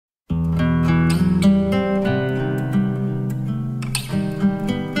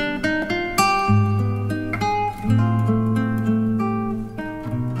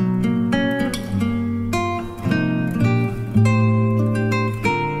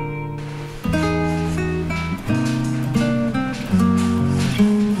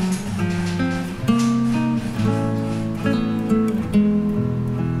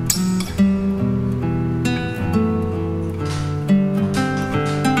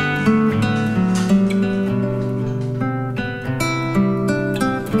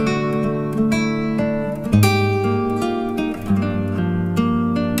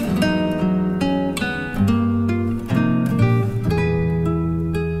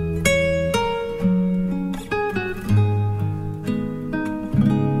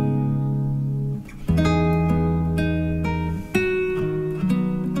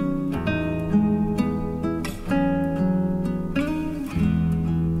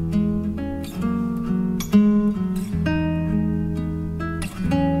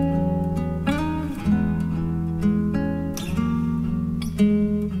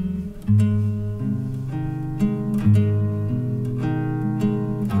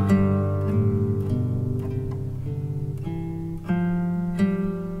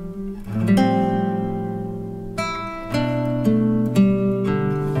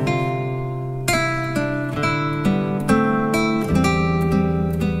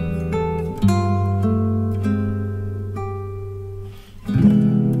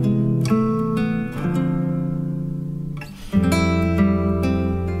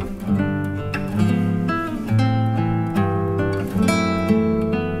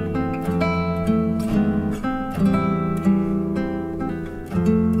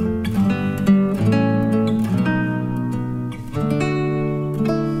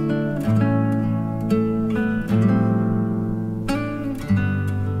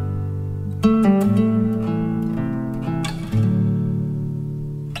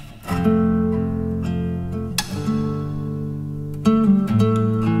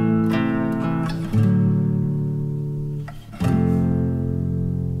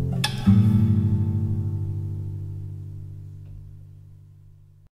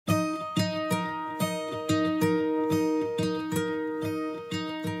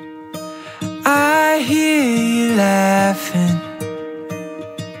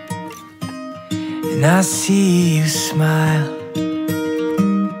when I see you smile.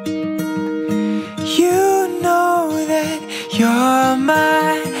 You know that you're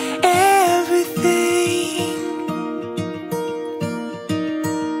my everything.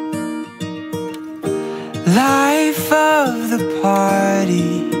 Life of the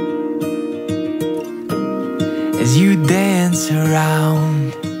party as you dance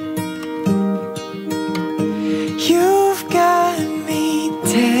around. You've got me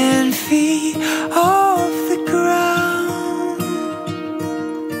 10 feet off the ground.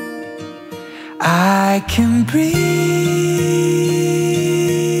 I can breathe,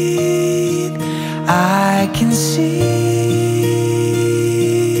 I can see.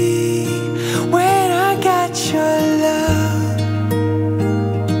 When I got your love,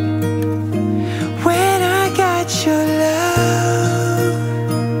 when I got your love,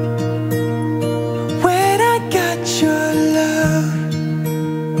 when I got your love.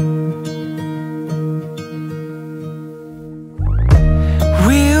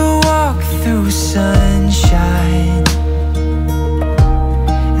 We'll walk through sunshine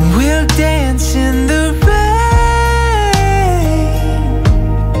and we'll dance in the rain.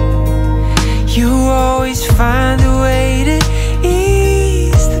 You always find a way to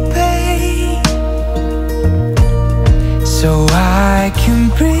ease the pain, so I can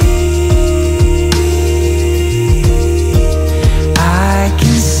breathe. I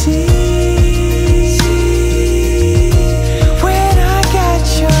can see. When I got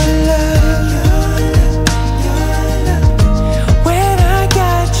your love, when I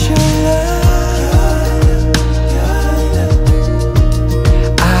got your love,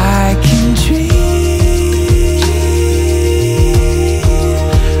 I can dream.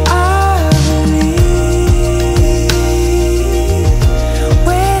 I believe.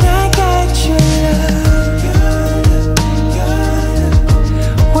 When I got your love,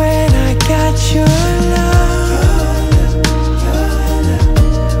 when I got your love,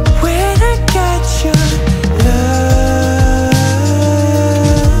 when I got your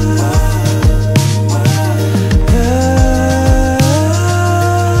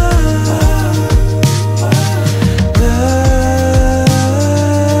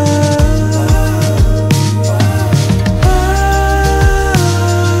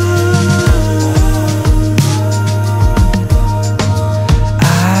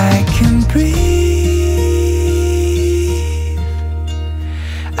I can breathe,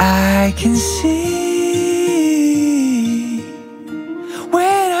 I can see.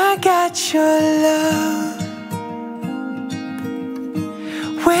 When I got your love,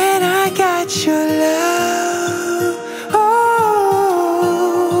 when I got your love.